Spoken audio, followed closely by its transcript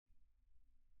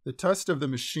The test of the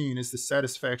machine is the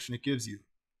satisfaction it gives you.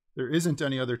 There isn't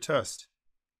any other test.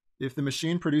 If the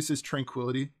machine produces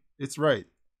tranquility, it's right.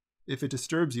 If it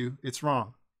disturbs you, it's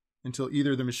wrong, until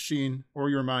either the machine or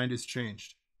your mind is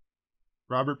changed.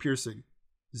 Robert Pirsig,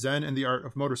 Zen and the Art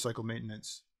of Motorcycle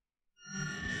Maintenance.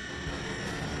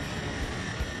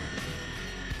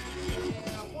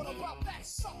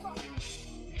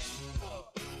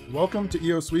 Welcome to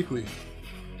EOS Weekly.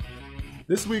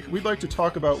 This week, we'd like to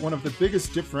talk about one of the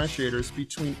biggest differentiators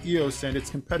between EOS and its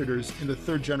competitors in the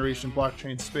third-generation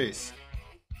blockchain space.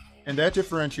 And that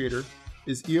differentiator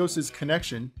is EOS's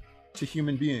connection to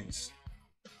human beings.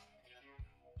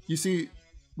 You see,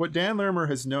 what Dan Larimer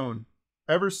has known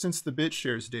ever since the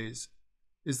BitShares days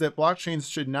is that blockchains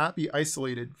should not be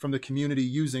isolated from the community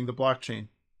using the blockchain.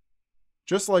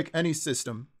 Just like any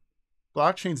system,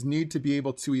 blockchains need to be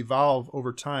able to evolve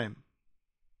over time.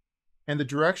 And the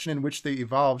direction in which they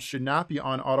evolve should not be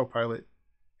on autopilot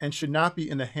and should not be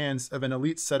in the hands of an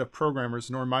elite set of programmers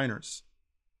nor miners.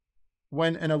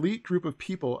 When an elite group of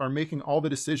people are making all the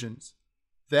decisions,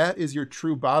 that is your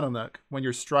true bottleneck when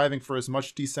you're striving for as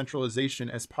much decentralization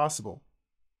as possible.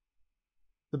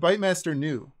 The Bytemaster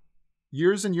knew,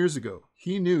 years and years ago,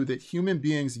 he knew that human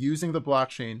beings using the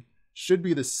blockchain should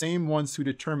be the same ones who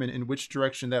determine in which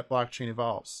direction that blockchain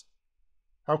evolves.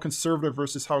 How conservative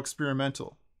versus how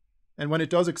experimental. And when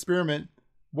it does experiment,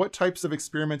 what types of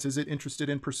experiments is it interested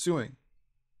in pursuing?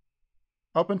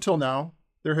 Up until now,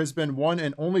 there has been one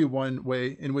and only one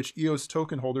way in which EOS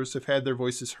token holders have had their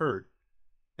voices heard,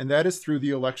 and that is through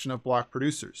the election of block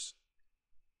producers.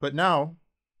 But now,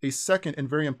 a second and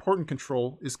very important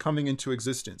control is coming into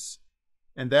existence,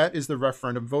 and that is the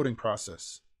referendum voting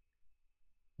process.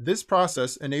 This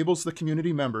process enables the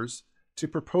community members to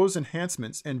propose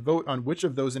enhancements and vote on which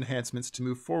of those enhancements to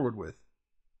move forward with,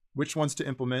 which ones to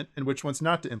implement and which ones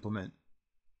not to implement.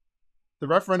 The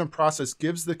referendum process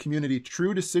gives the community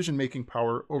true decision-making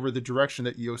power over the direction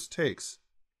that EOS takes.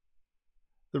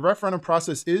 The referendum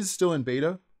process is still in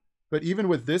beta, but even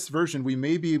with this version, we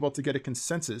may be able to get a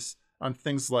consensus on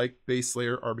things like base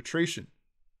layer arbitration.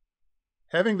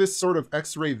 Having this sort of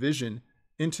X-ray vision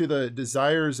into the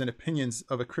desires and opinions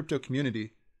of a crypto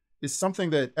community is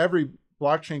something that every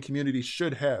blockchain community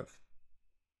should have.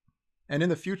 And in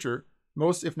the future,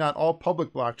 most, if not all,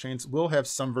 public blockchains will have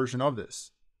some version of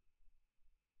this.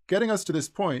 Getting us to this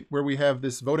point where we have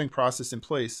this voting process in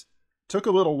place took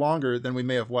a little longer than we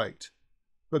may have liked,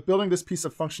 but building this piece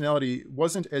of functionality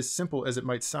wasn't as simple as it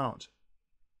might sound.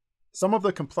 Some of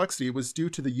the complexity was due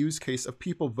to the use case of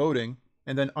people voting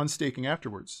and then unstaking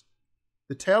afterwards.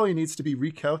 The tally needs to be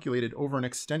recalculated over an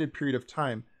extended period of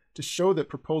time to show that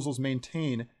proposals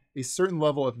maintain a certain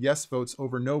level of yes votes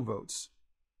over no votes.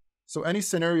 So any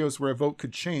scenarios where a vote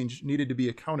could change needed to be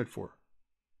accounted for.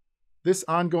 This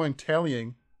ongoing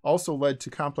tallying also led to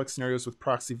complex scenarios with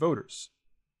proxy voters.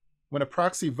 When a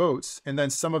proxy votes and then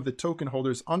some of the token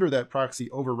holders under that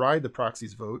proxy override the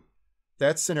proxy's vote,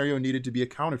 that scenario needed to be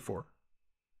accounted for.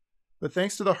 But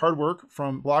thanks to the hard work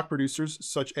from block producers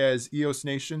such as EOS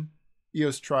Nation,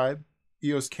 EOS Tribe,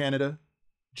 EOS Canada,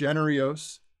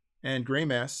 EOS, and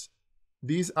Greymass,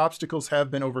 these obstacles have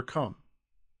been overcome.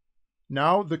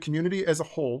 Now the community as a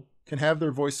whole can have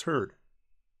their voice heard.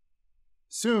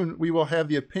 Soon we will have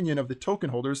the opinion of the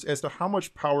token holders as to how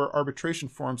much power arbitration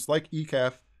forums like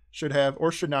ECAF should have or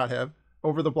should not have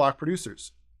over the block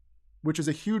producers, which is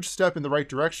a huge step in the right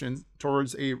direction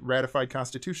towards a ratified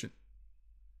constitution.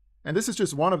 And this is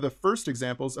just one of the first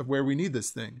examples of where we need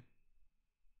this thing.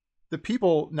 The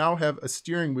people now have a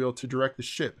steering wheel to direct the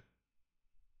ship.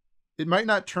 It might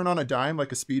not turn on a dime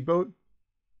like a speedboat,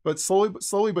 but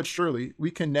slowly but surely, we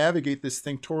can navigate this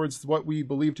thing towards what we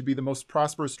believe to be the most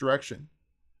prosperous direction,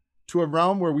 to a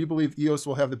realm where we believe EOS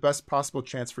will have the best possible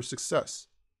chance for success.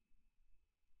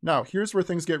 Now, here's where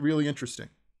things get really interesting.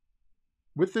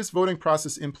 With this voting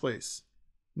process in place,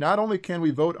 not only can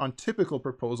we vote on typical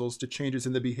proposals to changes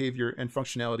in the behavior and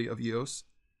functionality of EOS,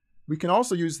 we can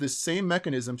also use this same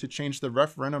mechanism to change the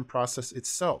referendum process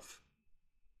itself.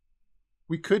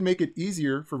 We could make it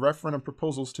easier for referendum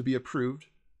proposals to be approved,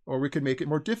 or we could make it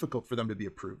more difficult for them to be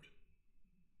approved.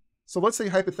 So let's say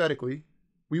hypothetically,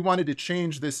 we wanted to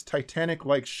change this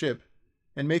Titanic-like ship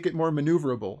and make it more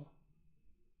maneuverable,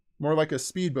 more like a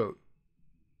speedboat.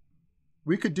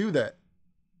 We could do that.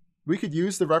 We could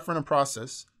use the referendum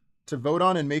process to vote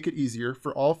on and make it easier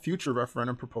for all future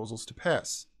referendum proposals to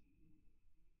pass.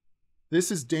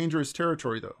 This is dangerous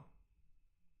territory, though.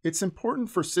 It's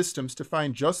important for systems to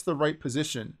find just the right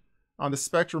position on the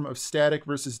spectrum of static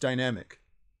versus dynamic.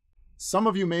 Some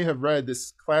of you may have read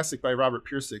this classic by Robert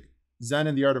Pirsig, Zen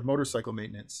and the Art of Motorcycle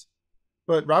Maintenance.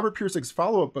 But Robert Pirsig's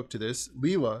follow-up book to this,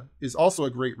 Leela, is also a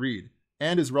great read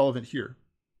and is relevant here.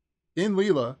 In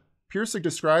Leela, Pirsig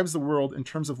describes the world in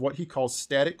terms of what he calls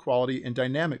static quality and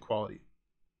dynamic quality.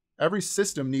 Every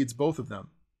system needs both of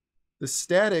them. The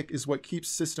static is what keeps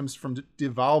systems from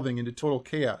devolving into total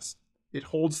chaos. It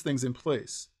holds things in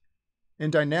place.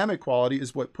 And dynamic quality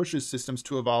is what pushes systems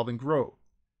to evolve and grow.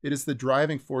 It is the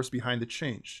driving force behind the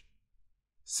change.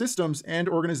 Systems and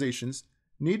organizations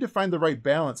need to find the right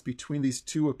balance between these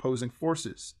two opposing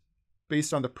forces,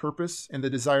 based on the purpose and the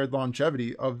desired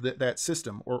longevity of that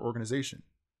system or organization.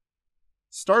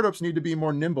 Startups need to be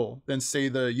more nimble than, say,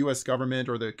 the US government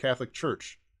or the Catholic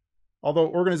Church, although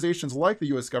organizations like the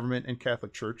US government and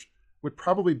Catholic Church would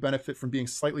probably benefit from being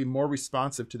slightly more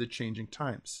responsive to the changing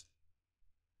times.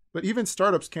 But even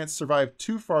startups can't survive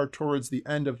too far towards the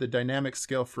end of the dynamic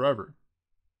scale forever.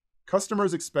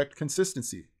 Customers expect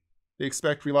consistency. They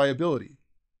expect reliability.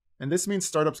 And this means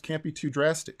startups can't be too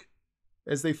drastic.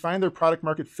 As they find their product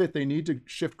market fit, they need to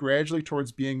shift gradually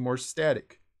towards being more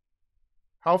static.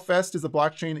 How fast is the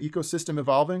blockchain ecosystem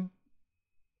evolving?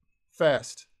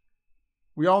 Fast.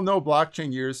 We all know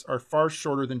blockchain years are far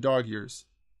shorter than dog years.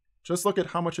 Just look at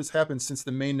how much has happened since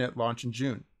the mainnet launch in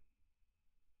June.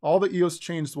 All the EOS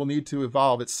chains will need to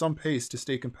evolve at some pace to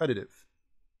stay competitive.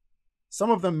 Some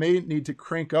of them may need to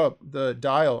crank up the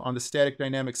dial on the static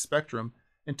dynamic spectrum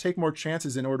and take more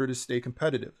chances in order to stay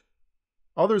competitive.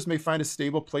 Others may find a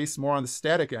stable place more on the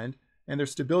static end, and their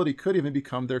stability could even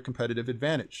become their competitive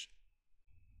advantage.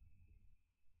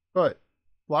 But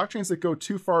blockchains that go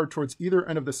too far towards either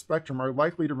end of the spectrum are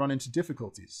likely to run into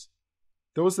difficulties.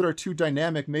 Those that are too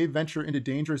dynamic may venture into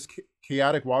dangerous,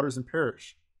 chaotic waters and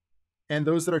perish. And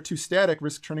those that are too static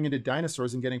risk turning into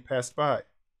dinosaurs and getting passed by.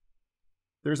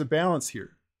 There's a balance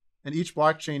here, and each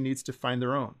blockchain needs to find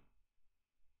their own.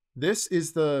 This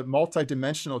is the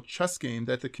multi-dimensional chess game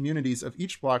that the communities of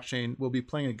each blockchain will be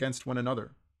playing against one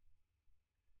another.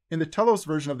 In the Telos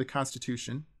version of the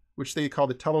Constitution, which they call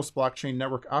the Telos Blockchain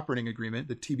Network Operating Agreement,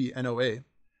 the TBNOA,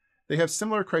 they have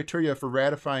similar criteria for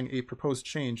ratifying a proposed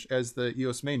change as the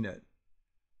EOS Mainnet.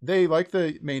 They, like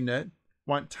the mainnet,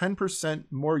 want 10%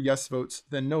 more yes votes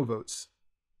than no votes.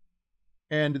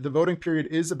 And the voting period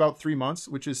is about 3 months,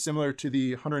 which is similar to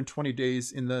the 120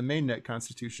 days in the Mainnet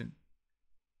Constitution.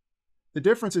 The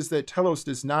difference is that Telos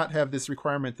does not have this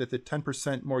requirement that the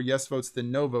 10% more yes votes than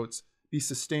no votes be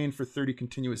sustained for 30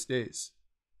 continuous days.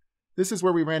 This is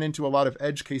where we ran into a lot of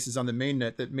edge cases on the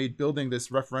mainnet that made building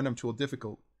this referendum tool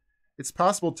difficult. It's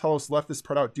possible Telos left this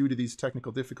part out due to these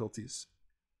technical difficulties.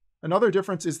 Another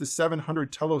difference is the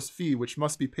 700 Telos fee, which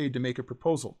must be paid to make a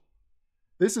proposal.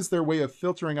 This is their way of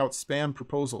filtering out spam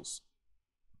proposals.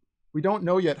 We don't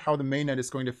know yet how the mainnet is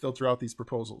going to filter out these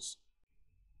proposals.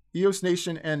 EOS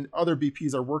Nation and other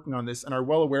BPs are working on this and are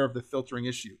well aware of the filtering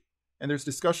issue, and there's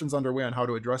discussions underway on how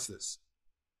to address this.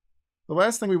 The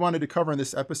last thing we wanted to cover in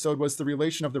this episode was the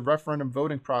relation of the referendum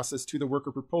voting process to the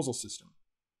worker proposal system.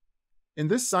 In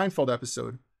this Seinfeld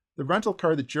episode, the rental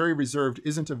car that Jerry reserved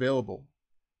isn't available,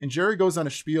 and Jerry goes on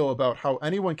a spiel about how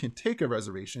anyone can take a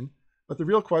reservation, but the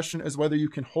real question is whether you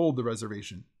can hold the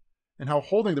reservation, and how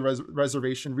holding the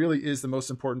reservation really is the most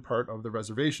important part of the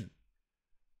reservation.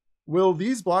 Will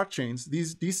these blockchains,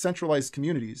 these decentralized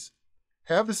communities,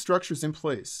 have the structures in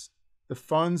place, the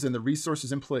funds and the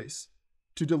resources in place,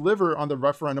 to deliver on the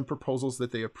referendum proposals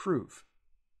that they approve?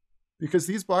 Because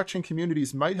these blockchain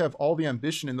communities might have all the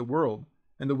ambition in the world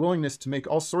and the willingness to make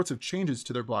all sorts of changes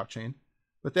to their blockchain,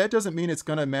 but that doesn't mean it's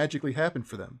going to magically happen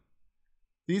for them.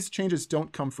 These changes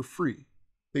don't come for free.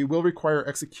 They will require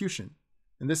execution,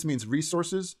 and this means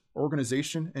resources,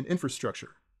 organization, and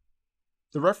infrastructure.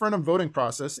 The referendum voting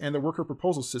process and the worker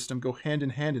proposal system go hand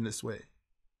in hand in this way.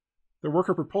 The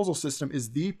worker proposal system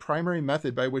is the primary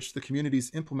method by which the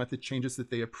communities implement the changes that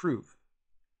they approve.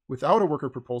 Without a worker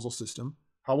proposal system,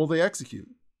 how will they execute?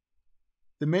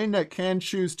 The mainnet can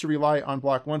choose to rely on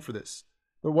Block.One for this,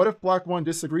 but what if Block.One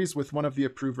disagrees with one of the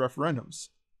approved referendums?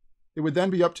 It would then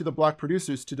be up to the block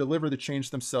producers to deliver the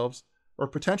change themselves, or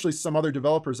potentially some other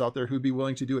developers out there who'd be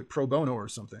willing to do it pro bono or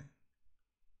something.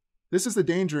 This is the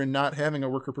danger in not having a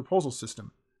worker proposal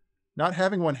system. Not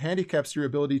having one handicaps your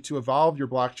ability to evolve your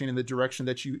blockchain in the direction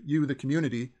that you, the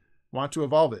community, want to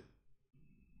evolve it.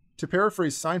 To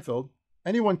paraphrase Seinfeld,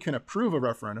 anyone can approve a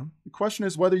referendum. The question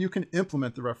is whether you can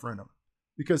implement the referendum,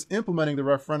 because implementing the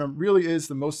referendum really is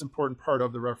the most important part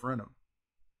of the referendum.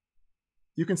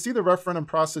 You can see the referendum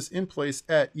process in place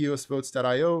at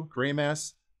eosvotes.io,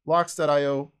 Graymass,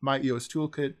 blocks.io, My EOS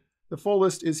Toolkit. The full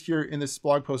list is here in this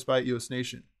blog post by EOS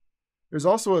Nation. There's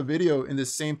also a video in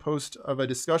this same post of a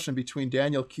discussion between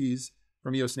Daniel Keys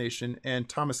from EOS Nation and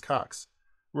Thomas Cox.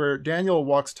 where Daniel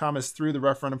walks Thomas through the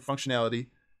referendum functionality,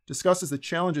 discusses the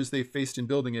challenges they faced in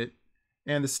building it,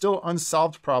 and the still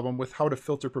unsolved problem with how to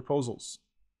filter proposals.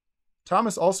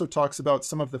 Thomas also talks about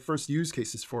some of the first use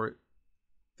cases for it.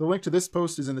 The link to this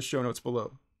post is in the show notes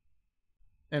below.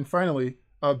 And finally,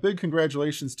 a big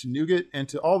congratulations to Nougat and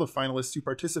to all the finalists who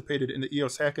participated in the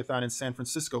EOS Hackathon in San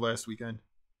Francisco last weekend.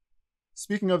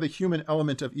 Speaking of the human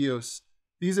element of EOS,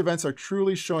 these events are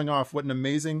truly showing off what an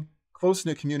amazing,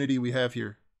 close-knit community we have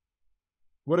here.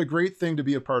 What a great thing to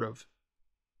be a part of.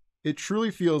 It truly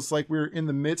feels like we're in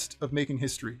the midst of making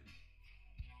history.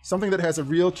 Something that has a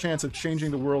real chance of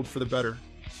changing the world for the better.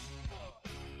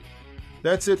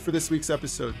 That's it for this week's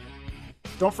episode.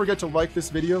 Don't forget to like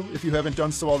this video if you haven't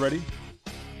done so already.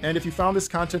 And if you found this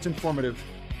content informative,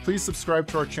 please subscribe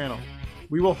to our channel.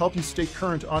 We will help you stay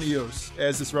current on EOS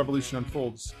as this revolution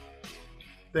unfolds.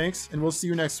 Thanks, and we'll see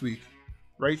you next week,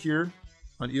 right here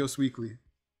on EOS Weekly.